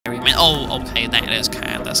Oh, okay, that is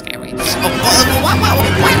kinda scary. Oh,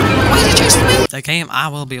 why is he chasing me? The game I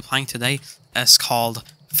will be playing today is called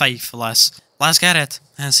Faithless. Let's get it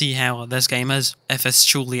and see how this game is, if it's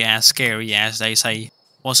truly as scary as they say.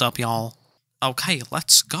 What's up, y'all? Okay,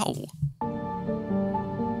 let's go.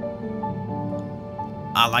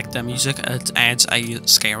 I like the music, it adds a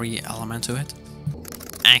scary element to it.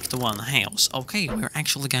 Act 1, house. Okay, we're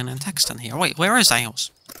actually getting text in here. Wait, where is the house?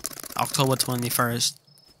 October 21st,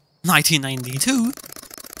 1992.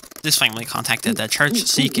 This family contacted the church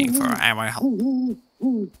seeking for our help.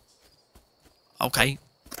 Okay,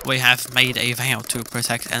 we have made a vow to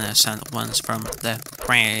protect innocent ones from the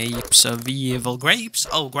grapes of evil. Grapes?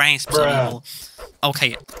 Oh, grapes of evil.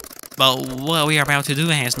 Okay, but what we are about to do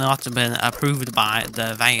has not been approved by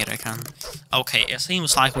the Vatican. Okay, it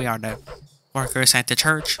seems like we are the workers at the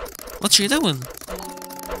church. What's she doing?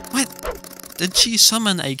 What? Did she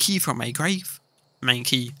summon a key from a grave? Main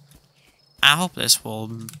key. I hope this will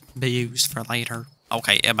be used for later.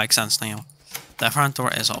 Okay, it makes sense now. The front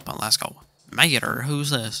door is open. Let's go. Mater, who's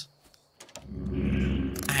this?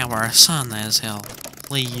 Our son is help.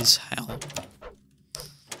 Please help.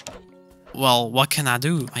 Well, what can I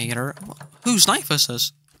do, Mater? Whose knife is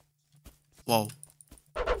this? Whoa.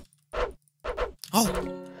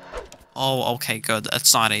 Oh! Oh, okay, good.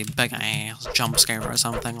 It's not a big-ass jump scare or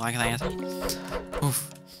something like that. Oof.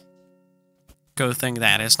 Good thing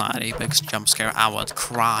that is not a big jump scare. I would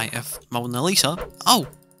cry if Mona Lisa... Oh!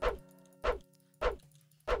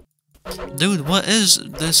 Dude, what is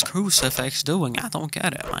this crucifix doing? I don't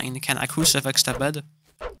get it, man. Can I crucifix the bed?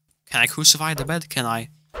 Can I crucify the bed? Can I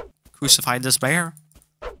crucify this bear?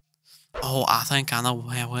 Oh, I think I know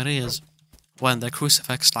how it is. When the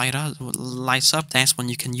crucifix lights up, that's when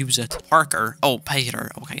you can use it. Parker. Oh,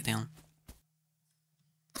 Peter. Okay, then.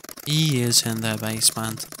 He is in the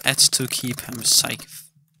basement. It's to keep him safe.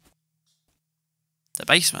 The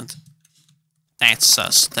basement? That's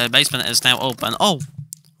sus. The basement is now open. Oh!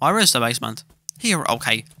 Where is the basement? Here,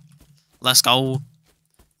 okay. Let's go.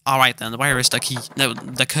 Alright then, where is the key? No,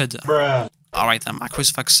 the code. Alright then, my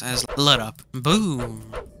crucifix is lit up.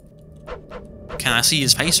 Boom. Can I see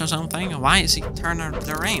his face or something? Why is he turning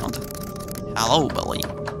around? Hello, Billy.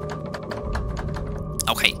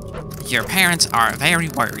 Okay, your parents are very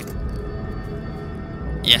worried.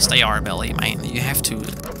 Yes, they are, Billy, man. You have to...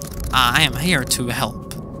 I am here to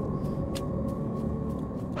help.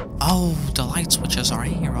 Oh, the light switches are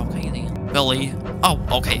here. Okay, then. Billy. Oh,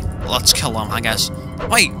 okay. Let's kill him, I guess.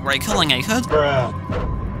 Wait, we're killing a kid?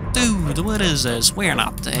 Dude, what is this? We're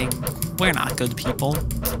not good people.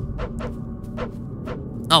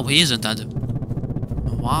 Oh, he isn't dead.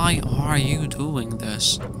 Why are you doing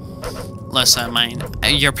this? Listen, man.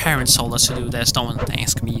 Your parents told us to do this. Don't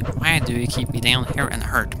ask me. Why do you keep me down here and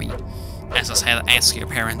hurt me? As I said, ask your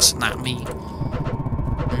parents, not me.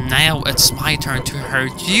 Now it's my turn to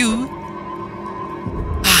hurt you.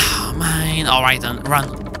 Ah, man. Alright then,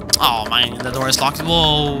 run. Oh, man, the door is locked.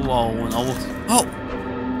 Whoa, whoa, no. Oh.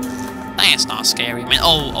 That's not scary, man.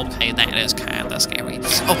 Oh, okay, that is kinda scary.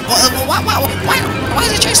 Oh, why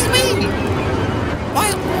is he chasing me?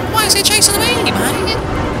 Why is he chasing me, man?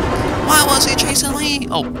 Why was he chasing me?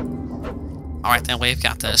 Oh. Alright then, we've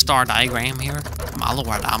got the star diagram here. My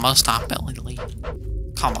lord, I must stop Billy.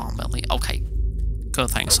 Come on, Billy. Okay. Good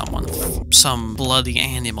thing some bloody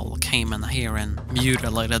animal came in here and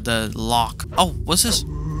mutilated the lock. Oh, what's this?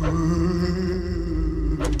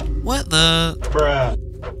 What the? Bruh.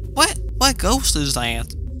 What ghost is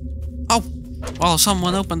that? Oh, well,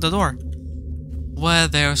 someone opened the door. Well,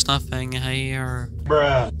 there's nothing here.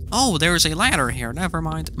 Bruh. Oh, there's a ladder here. Never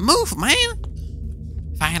mind. Move, man!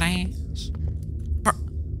 Fat ass.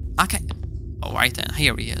 Okay. Oh, right then.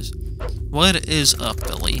 Here he is. What is up,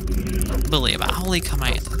 Billy? Billy, by holy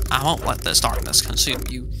command, I won't let this darkness consume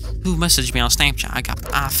you. Who messaged me on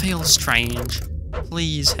Snapchat? I feel strange.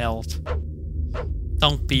 Please help.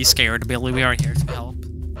 Don't be scared, Billy. We are here to help.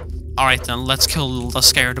 Alright then, let's kill the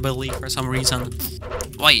scared Billy for some reason.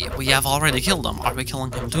 Wait, we have already killed him. Are we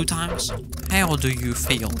killing him 2 times? How do you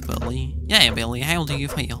feel, Billy? Yeah, Billy, how do you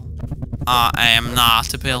feel? I am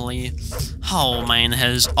not Billy. Oh man,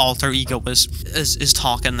 his alter ego is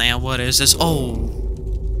talking now. What is this?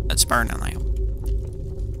 Oh, it's burning now.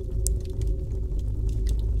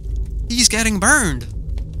 He's getting burned.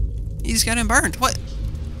 He's getting burned. What?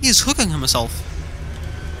 He's cooking himself.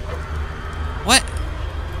 What?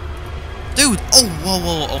 Dude. Oh,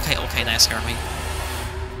 whoa. Okay, that scared me.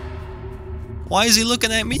 Why is he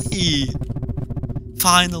looking at me?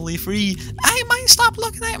 Finally free. Hey, man, stop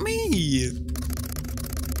looking at me.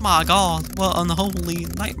 My god, what unholy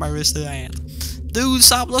nightmare is that? Dude,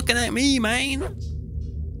 stop looking at me, man.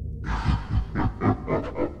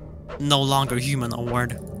 No longer human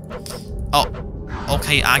award. Oh,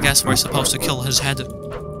 okay, I guess we're supposed to kill his head.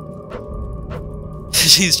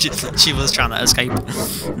 She was trying to escape.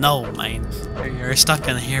 No, man. You're stuck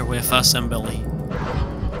in here with us and Billy.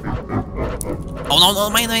 Oh, no,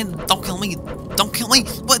 man, don't kill me. Don't kill me.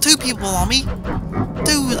 What, 2 people on me?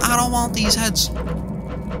 Dude, I don't want these heads.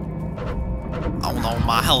 Oh, no,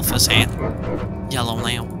 my health is at yellow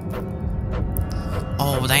now.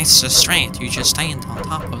 Oh, that's the strength. You just stand on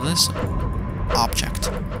top of this object.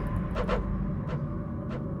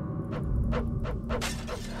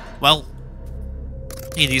 Well,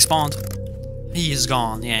 he despawned. He is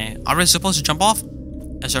gone, yeah. Are we supposed to jump off?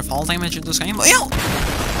 Is there fall damage in this game? Oh,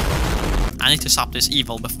 I need to stop this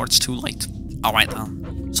evil before it's too late. Alright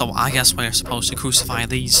then. So I guess we're supposed to crucify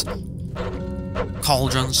these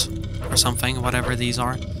cauldrons or something, whatever these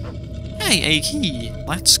are. Hey, a key.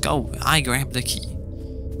 Let's go. I grabbed the key.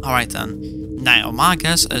 Alright then. Now, my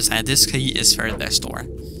guess is that this key is for this door.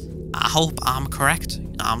 I hope I'm correct. You know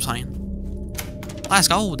what I'm saying? Let's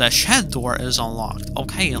go. The shed door is unlocked.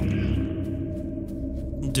 Okay.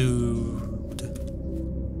 Dude.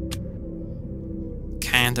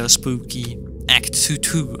 Kinda spooky. Act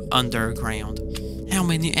 2 underground. How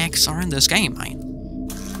many acts are in this game, man?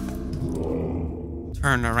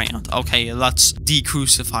 Turn around. Okay, let's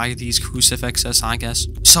decrucify these crucifixes, I guess.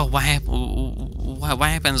 So what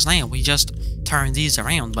happens now? We just turn these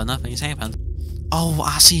around, but nothing's happened. Oh,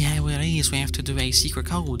 I see how it is. We have to do a secret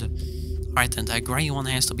code. Alright, then the grey one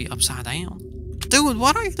has to be upside down. Dude,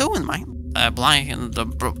 what are you doing, man? The black and the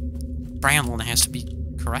brown one has to be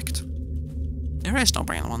correct. There is no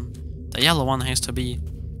brown one. The yellow one has to be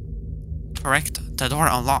correct. The door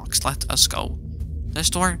unlocks. Let us go. This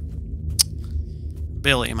door?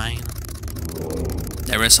 Billy, man.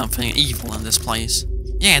 There is something evil in this place.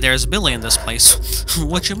 Yeah, there's Billy in this place.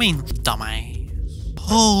 What you mean, dumbass?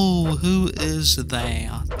 Oh, who is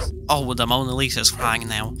that? Oh, the Mona Lisa's crying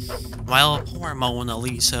now. Well, poor Mona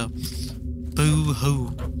Lisa.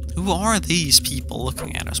 Boo-hoo. Who are these people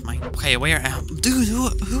looking at us, man? Okay, where am... Dude,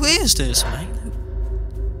 who is this, man?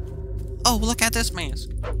 Oh, look at this mask.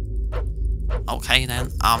 Okay,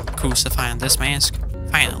 then. I'm crucifying this mask.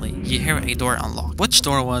 Finally, you hear a door unlock. Which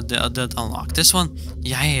door did unlock? This one?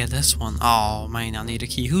 Yeah, this one. Oh, man, I need a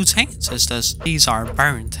key. Whose hands is this? These are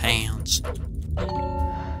burnt hands.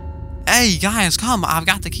 Hey, guys, come. I've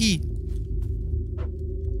got the key.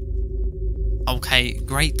 Okay,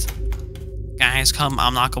 great. Guys, come.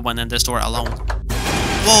 I'm not going in this door alone.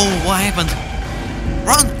 Whoa, what happened?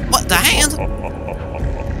 Run! What? The hand?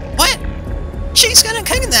 What? She's getting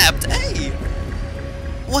kidnapped! Hey!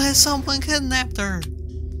 What? Someone kidnapped her?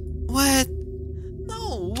 What?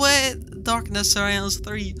 No, what? Darkness surrounds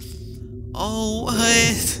 3. Oh,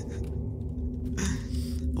 what?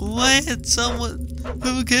 What? Someone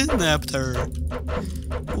who kidnapped her?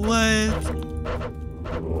 What?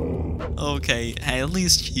 Okay, hey, at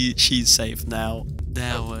least she's safe now.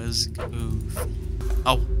 That was goof.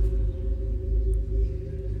 Oh.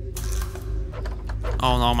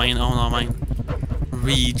 Oh no, man. Oh no, man.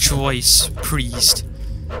 Rejoice, priest.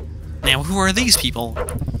 Now, who are these people?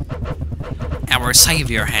 Our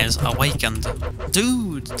savior has awakened.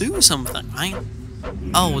 Dude, do something, man.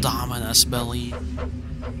 Oh, Dominus, Billy.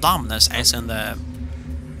 Dominus as in the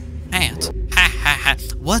hat. Ha ha ha.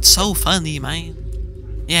 What's so funny, man?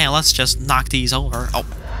 Yeah, let's just knock these over. Oh.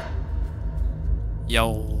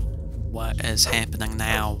 Yo, what is happening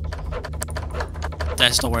now?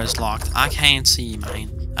 This door is locked. I can't see, man.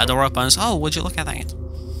 A door opens. Oh, would you look at that?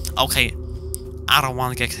 Okay. I don't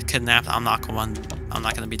want to get kidnapped. I'm not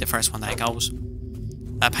gonna be the first one that goes.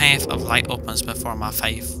 A path of light opens before my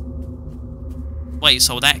faith. Wait,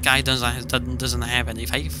 so that guy doesn't have any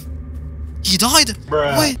faith? He died?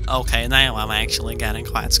 Bruh. Wait. Okay, now I'm actually getting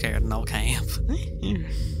quite scared. No camp.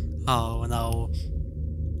 Oh no.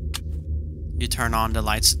 You turn on the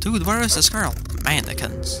lights. Dude, where is this girl?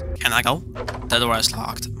 Mannequins. Can I go? The door is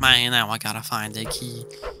locked. Man, now I gotta find the key.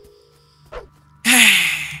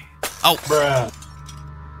 Oh. Bruh.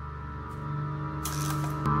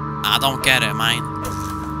 I don't get it, man.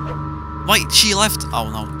 Wait, she left. Oh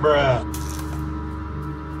no. Bruh.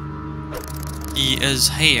 He is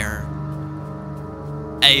here.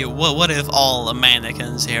 Hey, what if all the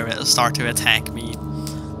mannequins here start to attack me?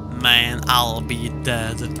 Man, I'll be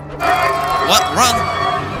dead. What? Run!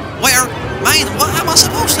 Where? Man, what am I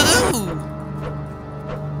supposed to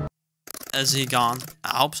do? Is he gone?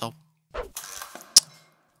 I hope so.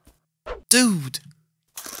 Dude!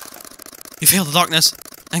 You feel the darkness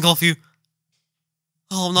engulf you.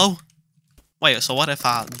 Oh no. Wait, so what if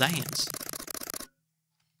I dance?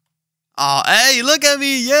 Oh, hey, look at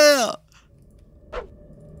me, yeah!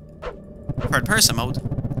 Third person mode.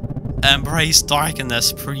 Embrace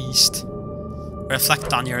darkness, priest.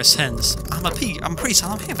 Reflect on your sins. I'm a priest, I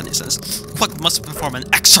don't have any sins. Quick, must perform an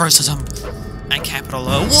exorcism. And capital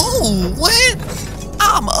O. Whoa, what?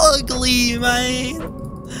 I'm ugly, man.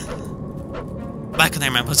 Back in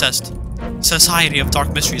there, man, possessed. Society of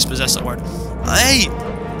Dark Mysteries possessed the word. Hey!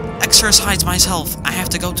 Exercise myself. I have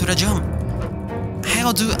to go to the gym.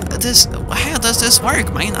 How does this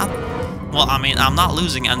work, man? Well, I mean, I'm not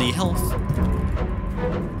losing any health.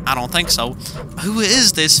 I don't think so. Who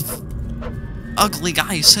is this ugly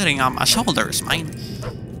guy sitting on my shoulders, man?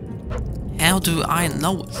 How do I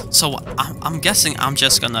know? So I'm guessing I'm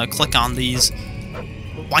just gonna click on these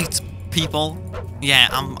white people. Yeah,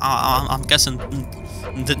 I'm guessing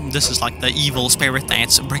this is like the evil spirit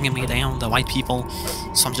that's bringing me down, the white people.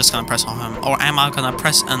 So I'm just gonna press on him. Or am I gonna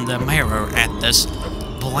press in the mirror at this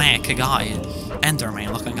black guy,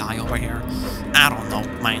 Enderman looking guy over here? I don't know,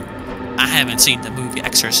 man. I haven't seen the movie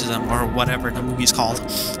Exorcism or whatever the movie's called.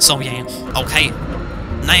 So yeah, okay.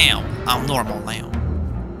 Now, I'm normal now.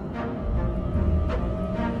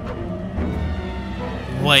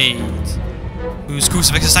 Wait. Whose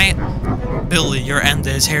crucifix is that? Billy, your end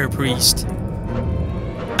is here, priest.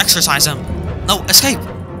 Exorcise him. No, escape.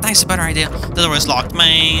 That's a better idea. The door is locked,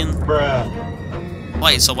 man. Bruh.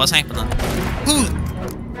 Wait, so what's happening? Who?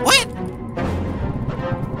 What?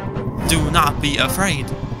 Do not be afraid.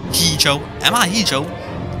 Hijo. Am I Hijo?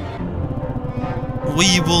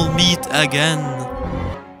 We will meet again.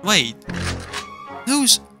 Wait.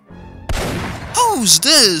 Who's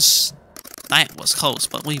this? That was close,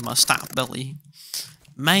 but we must stop, Billy.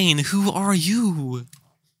 Man, who are you?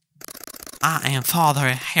 I am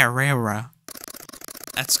Father Herrera.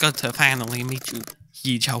 It's good to finally meet you,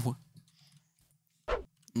 Hijo.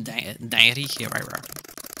 Daddy Herrera.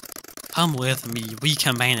 Come with me, we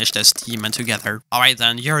can banish this demon together. Alright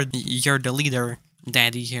then, you're the leader,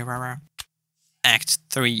 Daddy Herrera. Act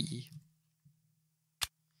 3.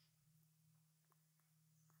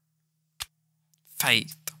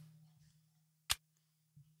 Faith.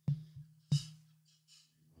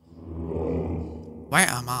 Where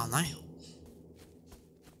am I now?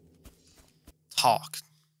 Talk.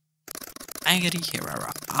 Daddy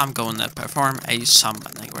Herrera, I'm going to perform a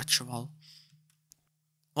summoning ritual.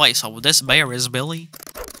 Wait, so this bear is Billy?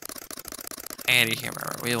 Daddy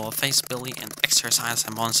Herrera, we will face Billy and exorcise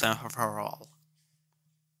him once and for all.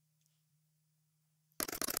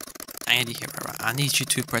 Daddy Herrera, I need you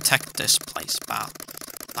to protect this place by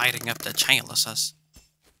lighting up the chalices.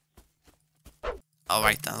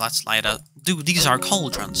 Alright then, let's light up. Dude, these are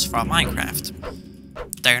cauldrons from Minecraft.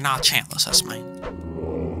 They're not chalices, man.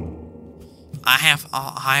 I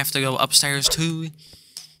have to go upstairs too?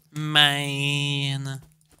 Man.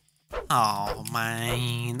 Oh,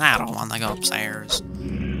 man. I don't want to go upstairs.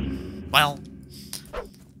 Well,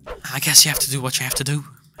 I guess you have to do what you have to do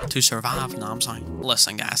to survive, you know what I'm saying?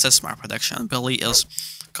 Listen, guys, this is my prediction. Billy is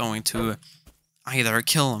going to either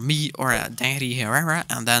kill me or Daddy Herrera,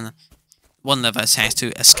 and then one of us has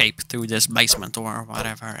to escape through this basement door or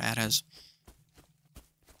whatever it is.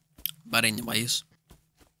 But anyways.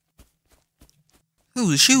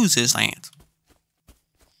 Whose shoes is that?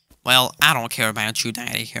 Well, I don't care about you,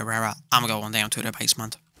 Daddy Herrera. I'm going down to the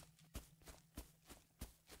basement.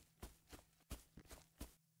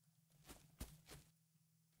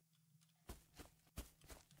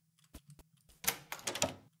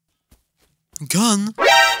 Gun?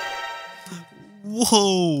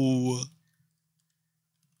 Whoa!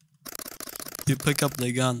 You pick up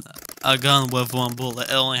the gun. A gun with one bullet.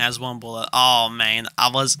 It only has one bullet. Oh man, I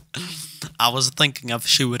was thinking of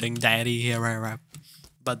shooting Daddy Herrera,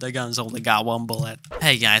 but the gun's only got one bullet.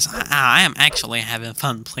 Hey guys, I am actually having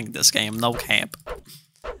fun playing this game, no cap.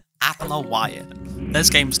 I don't know why. This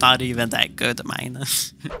game's not even that good, man.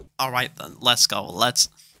 Alright then, let's go. Let's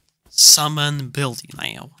summon Billy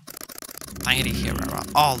now. Daddy Herrera,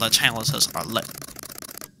 all the chalices are lit.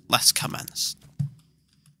 Let's commence.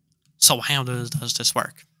 So how does this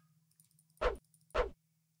work?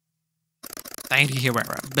 Daddy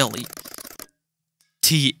Herrera, Billy.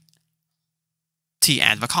 T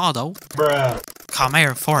Avocado. Bruh. Come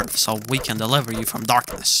here forth so we can deliver you from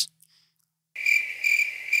darkness.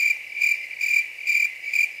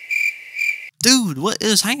 Dude, what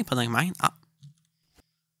is happening, man?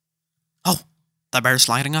 Oh, the bear's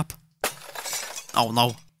lighting up. Oh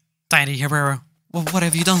no. Daddy Herrera, what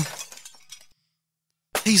have you done?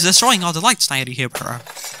 He's destroying all the lights, Daddy Herrera.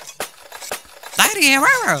 Daddy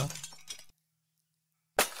Herrera!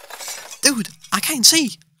 Dude, I can't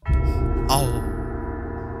see. Oh.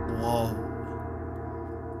 Whoa.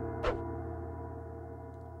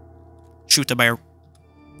 Shoot the bear.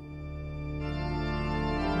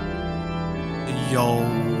 Yo.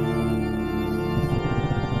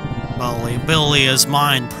 Billy is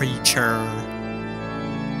mine, preacher.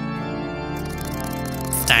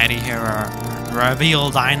 Daddy here, reveal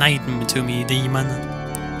thine item to me, demon.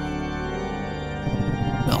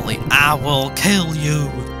 Billy, I will kill you.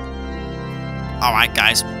 Alright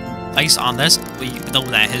guys, based on this, we know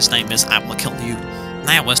that his name is I will kill you.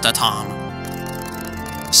 Now is the time.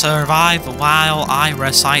 Survive while I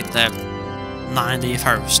recite the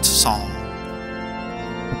 91st song.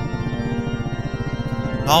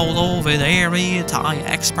 All over there, I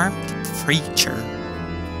expert preacher.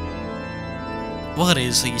 What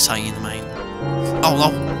is he saying, man? Oh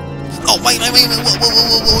no! Oh wait!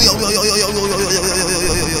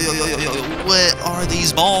 What are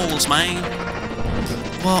these balls, man?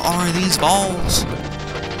 What are these balls?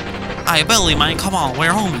 Hey, Billy, man, come on,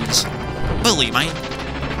 we're homies. Billy, man,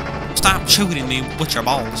 stop shooting me with your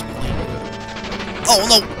balls, man. Oh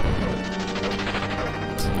no!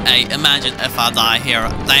 Hey, imagine if I die here.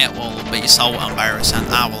 That will be so embarrassing.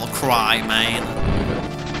 I will cry, man.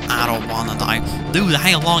 I don't wanna die. Dude,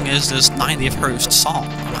 how long is this 91st song,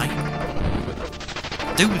 man?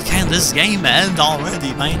 Dude, can this game end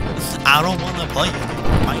already, man? I don't wanna play it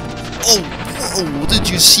anymore, man. Oh, did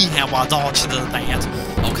you see how I dodged that?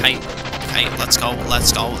 Okay, let's go.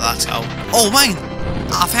 Oh, man,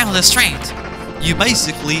 I found this strat. You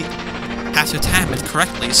basically have to time it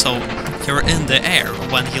correctly so you're in the air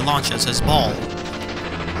when he launches his ball,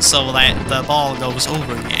 so that the ball goes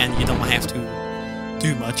over you and you don't have to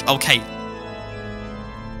do much. Okay,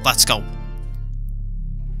 let's go.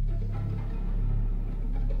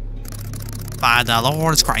 By the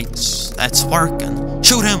Lord's grace, it's working.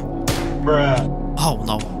 Shoot him! Bruh. Oh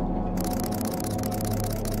no.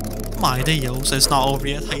 My deals, it's not over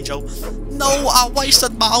yet. Hey Joe. No, I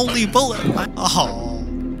wasted my only bullet. Oh,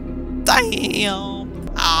 damn.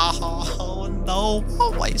 Oh no,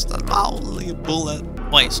 I wasted my only bullet.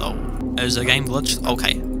 Wait, so is the game glitched?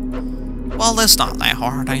 Okay. Well, it's not that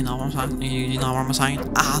hard, you know what I'm saying? You know what I'm saying?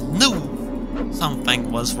 I knew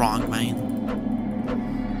something was wrong,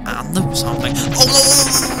 man. I knew something. Oh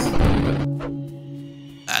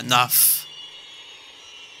no! Enough.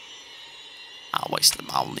 I wasted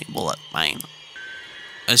my only bullet, man.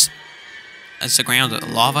 Is the ground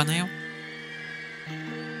lava now?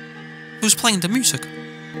 Who's playing the music?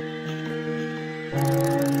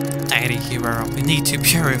 Daddy Hero, we need to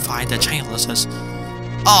purify the chalices.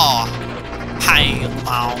 Oh, hey,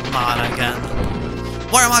 no, not again.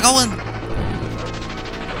 Where am I going?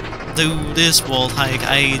 Dude, this will take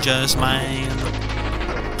ages, man.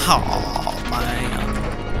 Oh, man.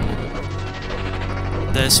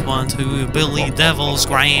 This one to Billy Devil's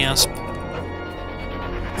Grasp.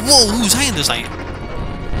 Whoa, whose hand is that?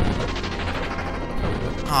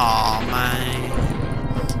 Oh man.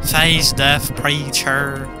 Face death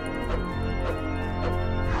preacher.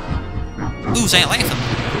 Who's that laughing?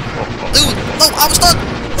 Dude, no, I'm stuck!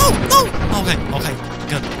 No! Okay,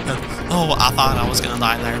 good. Oh, I thought I was gonna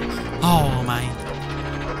die there. Oh man.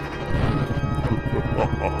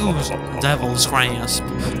 Who's Devil's Grasp?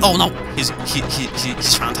 Oh no! He's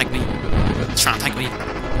trying to take me.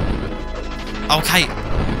 Okay,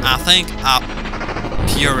 I think I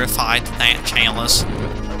purified that chalice.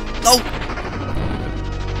 No!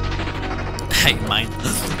 Hey man,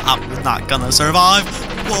 I'm not gonna survive.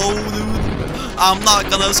 Whoa, dude. I'm not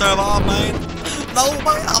gonna survive, man. No,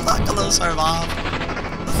 man, I'm not gonna survive.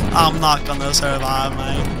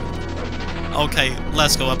 Man. Okay,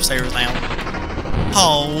 let's go upstairs now.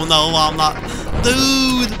 Oh no, I'm not.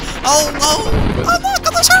 Dude! Oh no! I'm not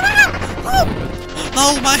gonna survive!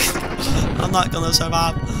 No, man! I'm not gonna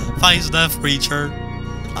survive. Face death preacher.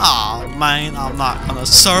 Oh man, I'm not gonna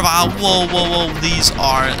survive. Whoa. These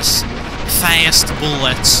are fast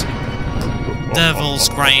bullets. Devil's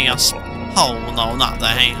Grasp. Oh no, not the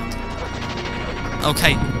hand.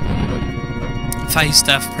 Okay. Face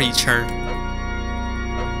death preacher.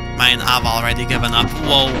 Man, I've already given up.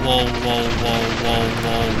 Whoa.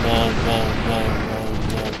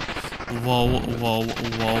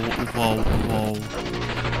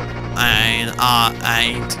 And I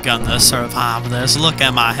ain't gonna survive this. Look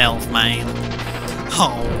at my health, man.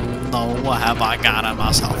 Oh no, what have I gotten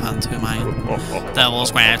myself into, man?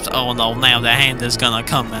 Devil's Grasp. Oh no, now the hand is gonna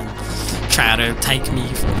come and try to take me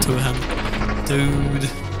to him. Dude.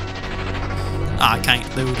 I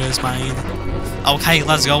can't do this, man. Okay,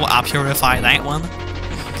 let's go. I'll purify that one.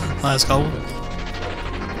 Let's go.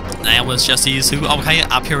 That was just these two. Okay,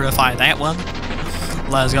 I'll purify that one.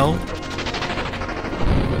 Let's go.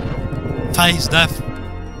 Face death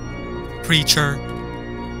preacher.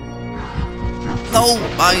 No,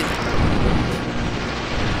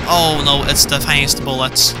 oh no, it's the fast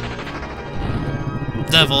bullets.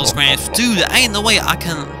 Devil's Grant. Dude, ain't no way I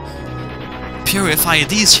can purify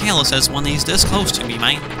these chalices when he's this close to me,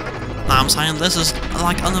 man. Nah, I'm saying this is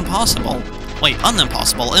like unimpossible. Wait,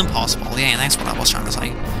 unimpossible, impossible. Yeah, that's what I was trying to say.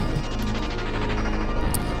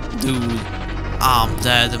 Dude, I'm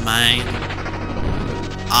dead, man.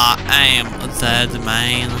 I am dead,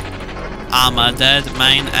 man. I'm a dead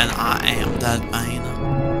man, and I am dead, man.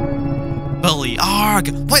 Billy, arg!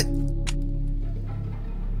 What?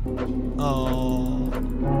 Oh.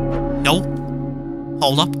 No.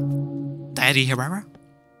 Hold up. Daddy Herrera?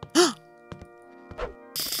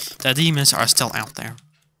 The demons are still out there.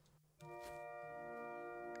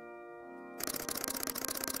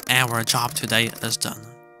 Our job today is done.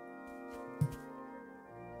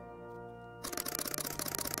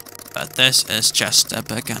 But this is just the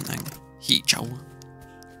beginning, Joe.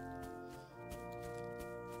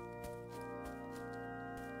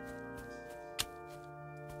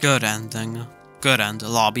 Good ending. Good end,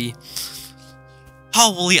 lobby.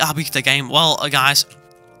 Hopefully I beat the game. Well, guys,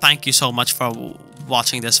 thank you so much for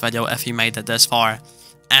watching this video if you made it this far.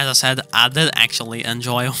 As I said, I did actually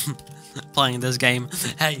enjoy playing this game.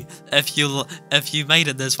 Hey, if you made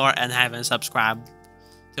it this far and haven't subscribed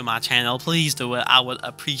to my channel, please do it. I would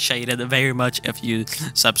appreciate it very much if you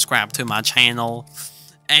subscribe to my channel.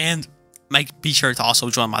 And be sure to also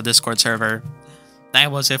join my Discord server. That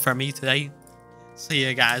was it for me today. See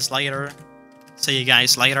you guys later.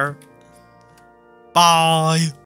 Bye.